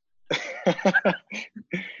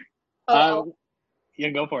 Yeah,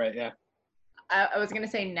 go for it. Yeah. I was gonna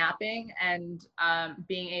say napping and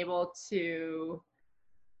being able to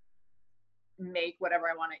make whatever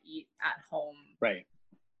I want to eat at home. Right.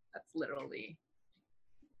 That's literally.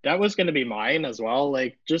 That was going to be mine as well.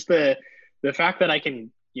 Like, just the fact that I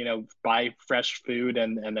can, buy fresh food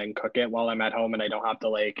and then cook it while I'm at home, and I don't have to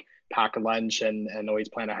like pack a lunch and always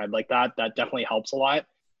plan ahead like that. That definitely helps a lot.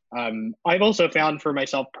 I've also found for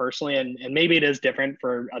myself personally, and maybe it is different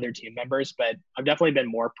for other team members, but I've definitely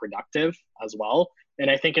been more productive as well. And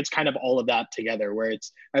I think it's kind of all of that together, where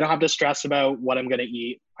I don't have to stress about what I'm going to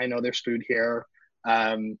eat. I know there's food here,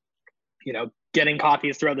 getting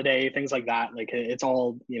coffees throughout the day, things like that. Like, it's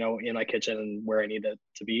all, in my kitchen and where I need it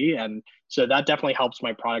to be. And so that definitely helps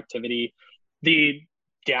my productivity. The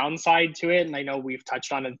downside to it, and I know we've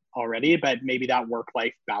touched on it already, but maybe that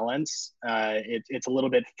work-life balance, it's a little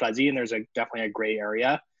bit fuzzy, and there's definitely a gray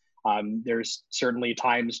area. There's certainly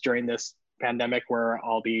times during this pandemic where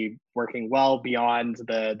I'll be working well beyond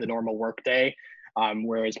the normal work day,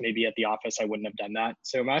 whereas maybe at the office I wouldn't have done that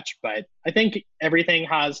so much. But I think everything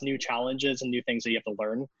has new challenges and new things that you have to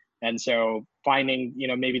learn. And so finding,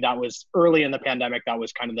 maybe that was early in the pandemic, that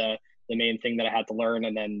was kind of the main thing that I had to learn.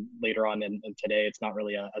 And then later on in today, it's not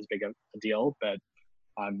really as big a deal. But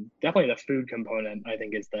definitely the food component, I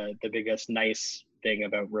think, is the biggest nice thing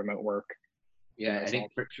about remote work. Yeah, I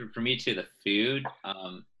think for me too, the food,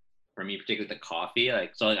 for me particularly the coffee,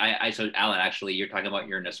 like, so Alan, actually, you're talking about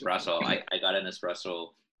your Nespresso. I got an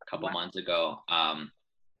espresso couple Wow. months ago.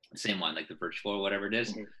 Same one, like the virtual or whatever it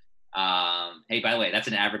is. Mhm. Hey, by the way, that's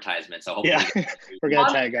an advertisement. So hopefully We're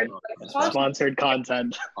gonna tag them. Sponsored. Sponsored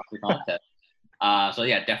content. content. So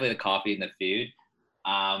yeah, definitely the coffee and the food.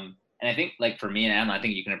 And I think like for me and Alan, I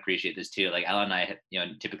think you can appreciate this too. Like Alan and I,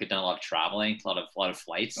 typically done a lot of traveling, a lot of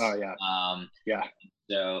flights. Oh yeah. Yeah.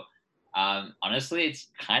 So honestly,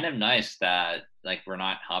 it's kind of nice that like we're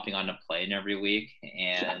not hopping on a plane every week,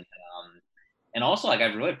 and also like I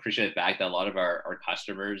really appreciate the fact that a lot of our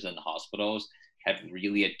customers and hospitals have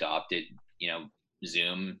really adopted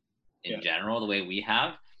Zoom in general the way we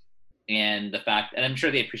have. And the fact, and I'm sure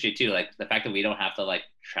they appreciate too, like the fact that we don't have to like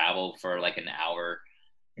travel for like an hour,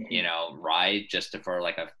 ride just for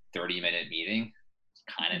like a 30-minute meeting. It's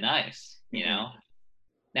kind of nice, Now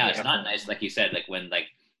it's not nice, like you said, like when like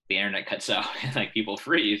the internet cuts out and like people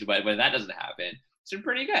freeze, but when that doesn't happen, it's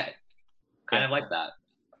pretty good. Kind of like that.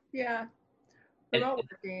 Yeah. Remote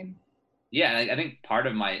working. Yeah, I think part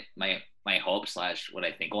of my hope / what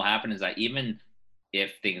I think will happen is that even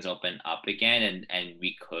if things open up again and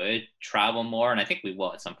we could travel more, and I think we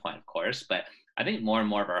will at some point, of course, but I think more and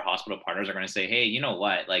more of our hospital partners are going to say, hey, you know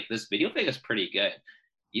what, like this video thing is pretty good.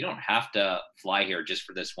 You don't have to fly here just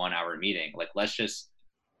for this 1 hour meeting. Like, let's just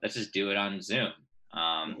do it on Zoom.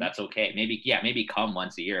 That's okay. Maybe come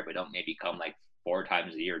once a year, but don't maybe come like 4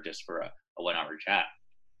 times a year just for a 1 hour chat.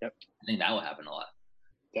 Yep. I think that will happen a lot.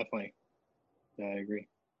 Definitely. Yeah, I agree.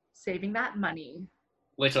 Saving that money.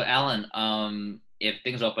 Wait, so Alan, if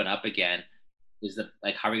things open up again,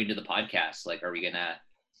 how are we gonna do the podcast? Like, are we gonna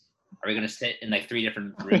sit in like 3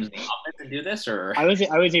 different rooms in the office and do this, or? I was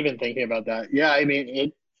even thinking about that. Yeah, I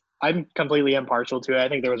mean, I'm completely impartial to it. I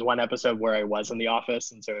think there was one episode where I was in the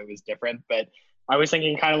office, and so it was different. But I was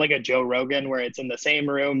thinking kind of like a Joe Rogan, where it's in the same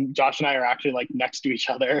room. Josh and I are actually like next to each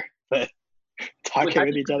other, but talking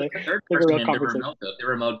with each other. The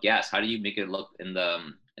remote guest. How do you make it look in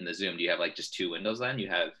the Zoom? Do you have like just 2 windows then? You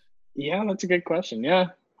have. Yeah, that's a good question. Yeah,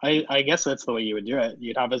 I guess that's the way you would do it.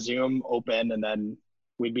 You'd have a Zoom open, and then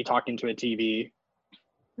we'd be talking to a TV.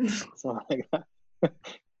 Something like that.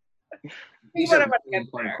 These are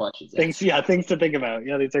important questions. Things to think about.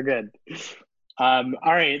 Yeah, these are good. All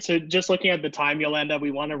right, so just looking at the time, Yolanda,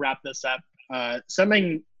 we want to wrap this up.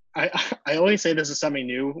 Something I always say this is something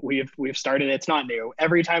new. We've started. It's not new.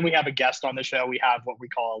 Every time we have a guest on the show, we have what we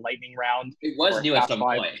call a lightning round. It was new at some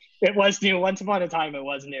point. It was new. Once upon a time, it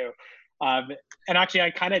was new. And actually,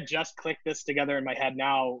 I kind of just clicked this together in my head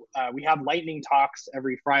now. We have lightning talks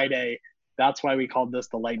every Friday. That's why we called this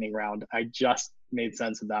the lightning round. I just made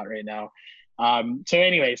sense of that right now. So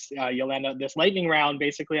anyways, Yolanda, this lightning round,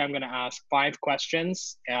 basically, I'm going to ask 5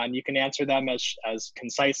 questions, and you can answer them as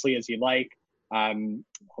concisely as you like.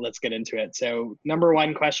 Let's get into it. So number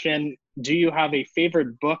 1 question, do you have a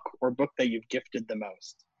favorite book or book that you've gifted the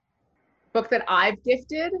most? Book that I've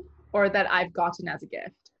gifted or that I've gotten as a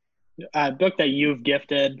gift? Book that you've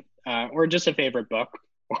gifted, or just a favorite book,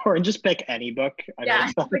 or just pick any book.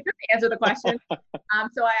 I could answer the question.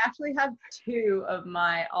 So I actually have 2 of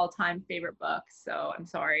my all-time favorite books. So I'm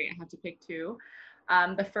sorry, I have to pick 2.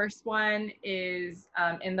 The first one is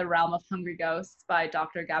In the Realm of Hungry Ghosts by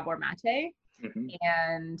Dr. Gabor Mate.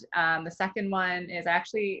 And the second one is, I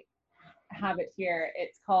actually have it here.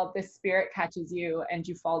 It's called This Spirit Catches You and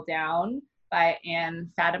You Fall Down by Anne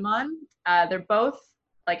Fadiman. They're both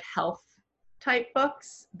like health type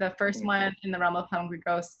books. The first one, In the Realm of Hungry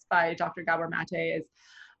Ghosts by Dr. Gabor Mate, is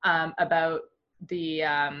about the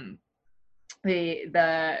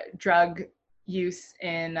drug use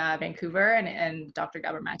in Vancouver, and Dr.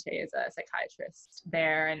 Gabor Mate is a psychiatrist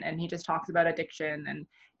there, and he just talks about addiction,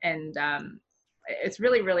 and it's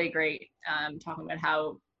really, really great, talking about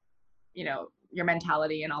how, your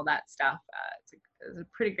mentality and all that stuff. It's a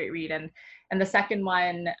pretty great read. And the second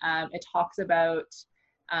one, it talks about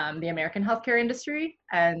the American healthcare industry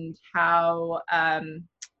and how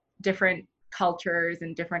different cultures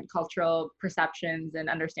and different cultural perceptions and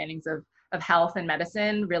understandings of health and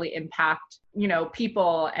medicine really impact,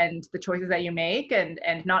 people and the choices that you make, and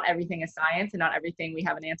not everything is science and not everything we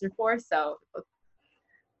have an answer for. So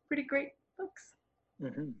pretty great books.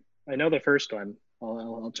 I know the first one.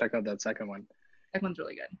 I'll check out that second one. That one's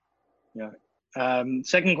really good. Yeah.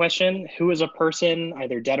 Second question, who is a person,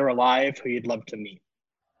 either dead or alive, who you'd love to meet?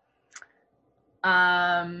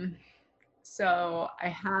 So I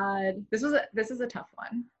had, this is a tough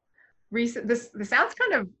one. This sounds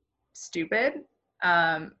kind of stupid,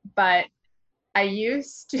 but I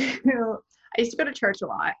used to go to church a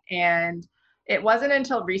lot, and it wasn't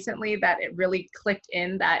until recently that it really clicked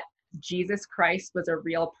in that Jesus Christ was a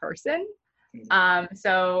real person.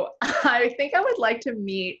 So I think I would like to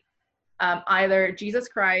meet either Jesus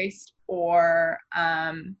Christ or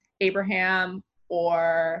Abraham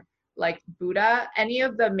or like Buddha, any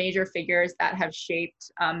of the major figures that have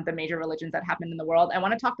shaped the major religions that happened in the world. I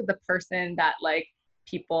want to talk to the person that like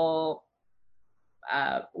people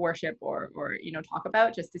worship or talk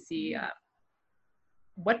about, just to see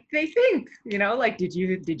what they think. Like, did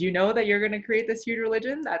you know that you're going to create this huge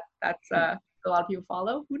religion that's a lot of people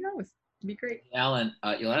follow? Who knows? It'd be great. Alan,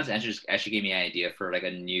 Yolanda's answer just actually gave me an idea for like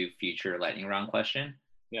a new future lightning round question.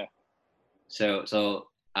 Yeah. So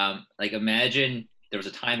like imagine there was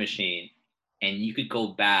a time machine and you could go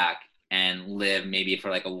back and live maybe for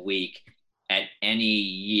like a week at any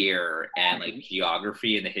year and like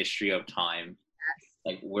geography and the history of time.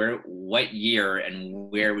 Like what year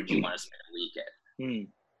and where would you want to spend a week at?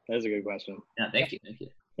 That's a good question. Yeah, thank you.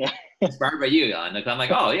 Yeah. Inspired by you, Jan. Like, I'm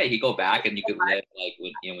like, oh yeah, you go back and you could live like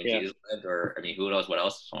when Jesus lived, or I mean, who knows what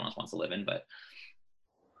else someone else wants to live in, but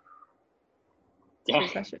yeah.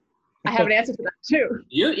 Great question. I have an answer to that too.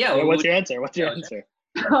 What's your answer? What's your answer?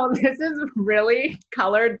 So this is really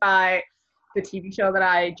colored by the TV show that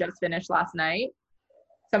I just finished last night.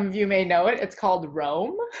 Some of you may know it. It's called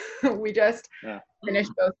Rome. We just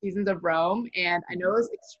finished both seasons of Rome, and I know it was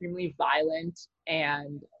extremely violent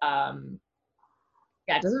and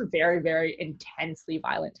it was a very, very intensely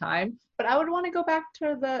violent time. But I would want to go back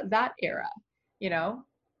to that era,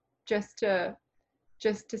 just to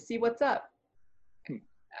see what's up,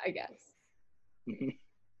 I guess.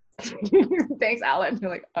 Thanks, Alan.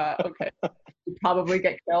 You're like, okay. You probably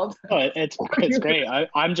get killed. Oh, it's great.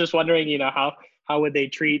 I'm just wondering, how would they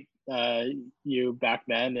treat you back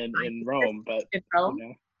then in Rome? But in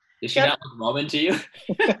Rome, is she not Roman to you?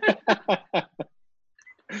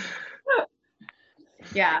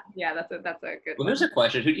 Yeah, that's a good. Well, there's a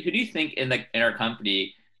question. Who do you think in our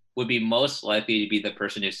company would be most likely to be the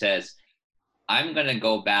person who says, "I'm gonna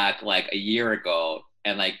go back like a year ago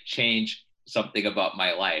and like change something about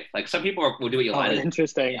my life"? Like some people will do what you like.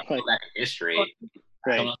 Interesting. Go back in history.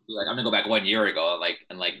 Right. Someone will be like, I'm gonna go back 1 year ago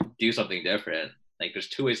and do something different. Like there's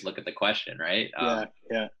two ways to look at the question, right?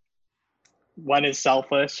 Yeah. One is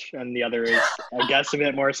selfish and the other is, I guess, a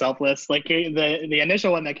bit more selfless. Like the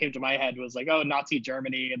initial one that came to my head was like, oh, Nazi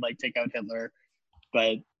Germany and like take out Hitler.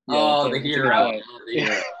 But the hero.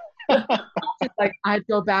 Like I'd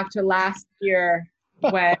go back to last year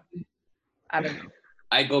when I don't know.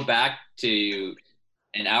 I go back to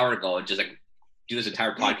an hour ago and just like do this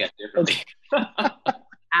entire podcast differently.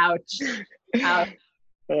 Ouch.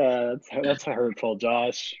 That's hurtful,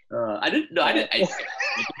 Josh. I didn't know. I make it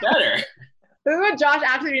better. This is what Josh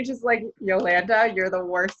actually means, just like, Yolanda, you're the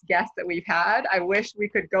worst guest that we've had. I wish we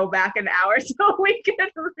could go back an hour so we could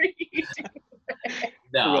read.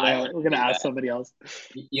 No, we're gonna ask somebody else.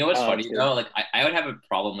 You know what's funny though? Like I would have a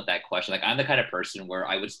problem with that question. Like I'm the kind of person where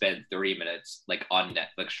I would spend 30 minutes like on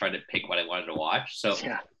Netflix trying to pick what I wanted to watch. So if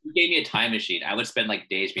you gave me a time machine, I would spend like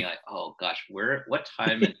days being like, oh gosh, what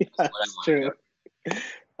time? That's true.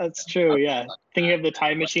 That's true. Yeah, thinking of the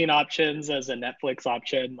time machine options as a Netflix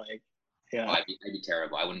option, like. Yeah, I'd be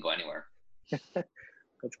terrible. I wouldn't go anywhere.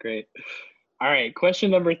 That's great. All right, question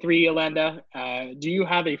number 3, Yolanda. Do you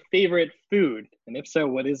have a favorite food? And if so,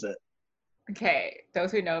 what is it? Okay,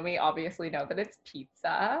 those who know me obviously know that it's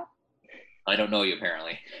pizza. I don't know you,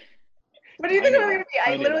 apparently. What do you think of me?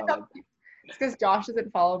 I literally don't. It's because Josh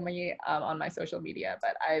doesn't follow me on my social media,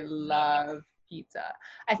 but I love pizza.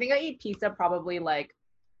 I think I eat pizza probably like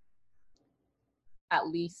at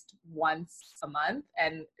least once a month,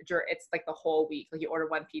 and it's like the whole week. Like you order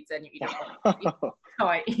one pizza and you eat it all week. So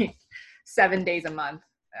I eat 7 days a month.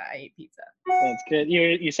 I eat pizza. That's good.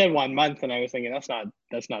 You said 1 month, and I was thinking that's not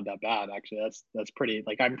that bad actually. That's pretty.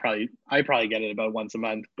 Like I probably get it about once a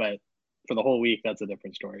month, but for the whole week, that's a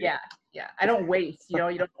different story. Yeah. I don't waste. You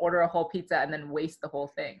don't order a whole pizza and then waste the whole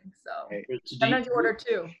thing. So sometimes you order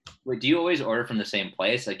 2. Wait, do you always order from the same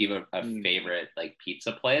place? Like, do you have a favorite like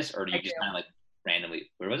pizza place, or do you just kind of like randomly?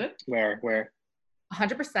 Where was it? Where?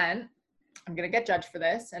 100%. I'm gonna get judged for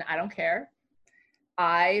this, and I don't care.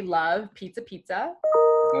 I love Pizza.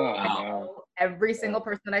 Oh, no. Every single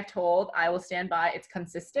person that I've told, I will stand by. It's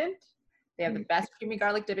consistent. They have the best creamy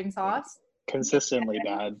garlic dipping sauce. Consistently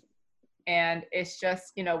bad. And it's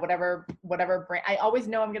just, whatever brand. I always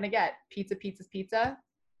know I'm gonna get pizza,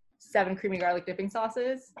 7 creamy garlic dipping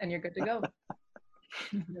sauces, and you're good to go.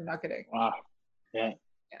 I'm not kidding. Wow. Yeah.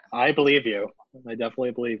 I believe you. I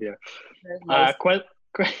definitely believe you.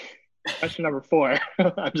 Question number 4.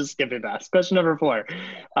 I'm just skipping past. Question number 4.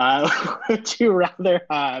 Would you rather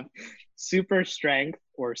have super strength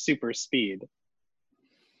or super speed?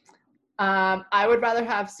 I would rather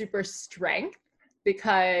have super strength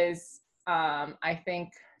because I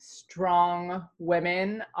think strong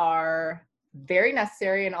women are very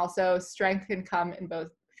necessary, and also strength can come in both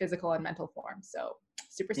physical and mental form. So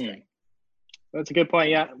super strength. That's a good point.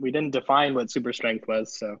 Yeah, we didn't define what super strength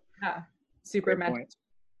was, so yeah, super mental. Point.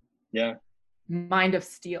 Yeah, mind of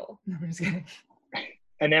steel. I'm just kidding.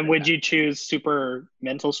 And then would you choose super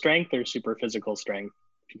mental strength or super physical strength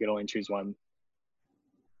if you could only choose one?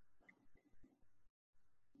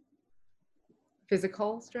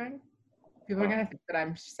 Physical strength? People are going to think that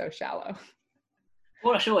I'm so shallow.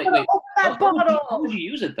 Well, actually, wait. How would you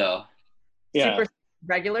use it though? Yeah. Super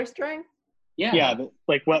regular strength? Yeah. Yeah. But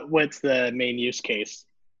like what's the main use case?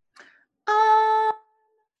 I'll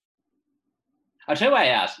tell you why I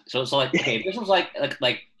asked. So like, okay, if this was like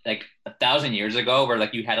 1,000 years ago, where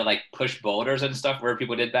like you had to like push boulders and stuff, where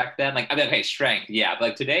people did back then. Like, I mean, okay, strength, yeah, but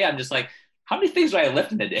like today, I'm just like, how many things do I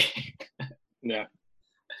lift in a day? Yeah.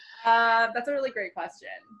 That's a really great question.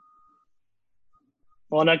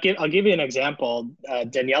 Well, and I'll give you an example.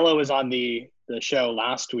 Daniela was on the show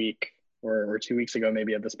last week or 2 weeks ago,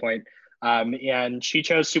 maybe at this point. And she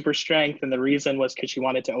chose super strength, and the reason was because she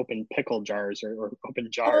wanted to open pickle jars or open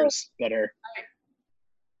jars that are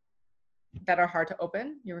hard to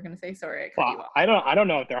open. You were going to say, sorry, I cut you off. I don't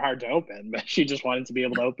know if they're hard to open, but she just wanted to be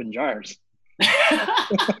able to open jars.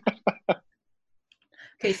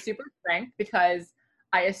 Okay, super strength, because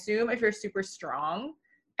I assume if you're super strong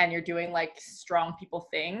and you're doing like strong people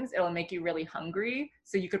things, it'll make you really hungry.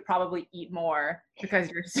 So you could probably eat more because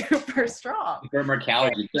you're super strong. Burn more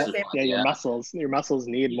calories. Yeah, your muscles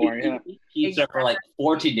need more. Yeah. Pizza for like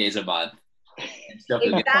 14 days a month.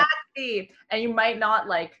 Exactly. And you might not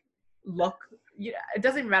like look, it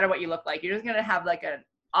doesn't matter what you look like. You're just going to have like an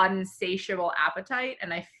unsatiable appetite.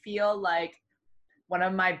 And I feel like one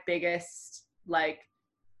of my biggest, like,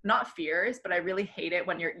 not fears, but I really hate it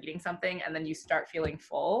when you're eating something and then you start feeling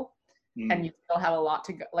full and you still have a lot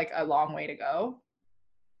to go, like a long way to go.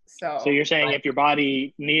 So you're saying if your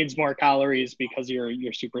body needs more calories because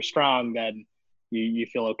you're super strong, then you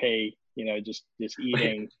feel okay, just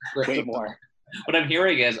eating way more. What I'm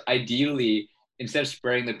hearing is ideally, instead of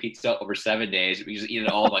spreading the pizza over 7 days, we just eat it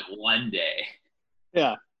all in like one day.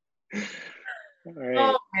 Yeah. All right.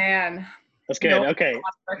 Oh man. That's good. Okay.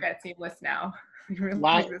 Work at Seamless now.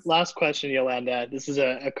 Last question, Yolanda. This is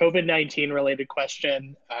a COVID-19 related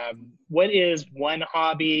question. What is one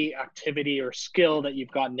hobby, activity, or skill that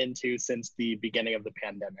you've gotten into since the beginning of the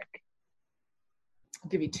pandemic? I'll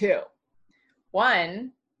give you two.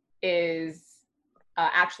 One is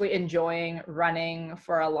actually enjoying running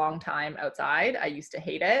for a long time outside. I used to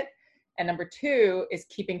hate it. And number two is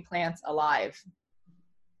keeping plants alive.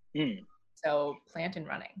 So plant and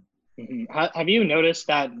running. Have you noticed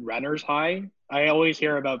that runner's high? I always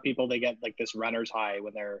hear about people, they get like this runner's high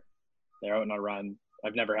when they're out on a run.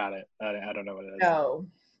 I've never had it. I don't know what it is. No.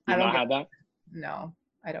 You've not had that? No,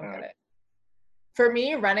 I don't get it. For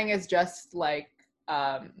me, running is just like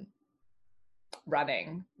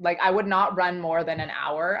running. Like I would not run more than an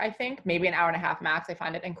hour, I think. Maybe an hour and a half max. I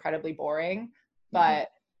find it incredibly boring.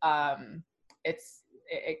 But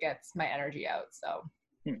it gets my energy out, so.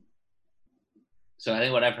 So I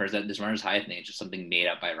think what I've heard is that this runner's high thing is just something made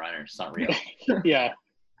up by runners. It's not real. Yeah.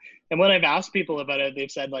 And when I've asked people about it,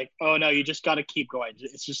 they've said like, oh no, you just got to keep going.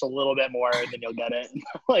 It's just a little bit more and then you'll get it.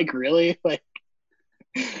 Like, really? Like,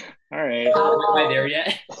 all right. Am I there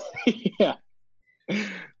yet? Yeah.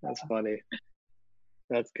 That's funny.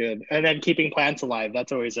 That's good. And then keeping plants alive.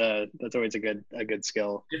 That's always a good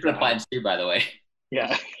skill. Different plants too, by the way.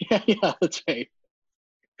 Yeah. Yeah, that's right.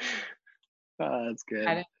 That's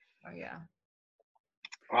good. Yeah.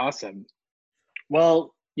 Awesome.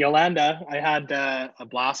 Well, Yolanda, I had a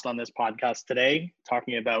blast on this podcast today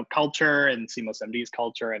talking about culture and Seamless MD's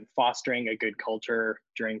culture and fostering a good culture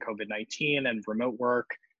during COVID-19 and remote work.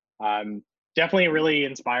 Definitely really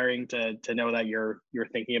inspiring to know that you're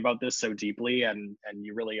thinking about this so deeply and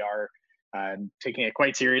you really are taking it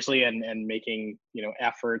quite seriously and making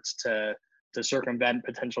efforts to circumvent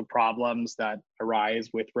potential problems that arise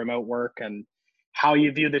with remote work and how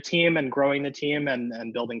you view the team and growing the team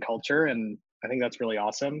and building culture. And I think that's really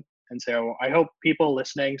awesome. And so I hope people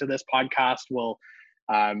listening to this podcast will,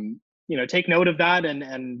 take note of that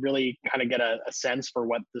and really kind of get a sense for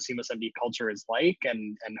what the Seamless MD culture is like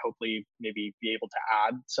and hopefully maybe be able to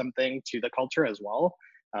add something to the culture as well.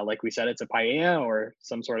 Like we said, it's a paella or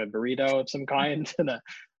some sort of burrito of some kind in a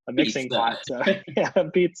mixing pot. So yeah,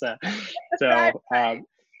 pizza. So,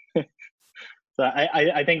 So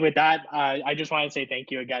I think with that, I just want to say thank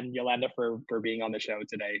you again, Yolanda, for being on the show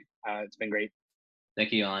today. It's been great.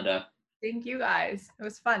 Thank you, Yolanda. Thank you guys. It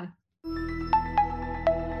was fun.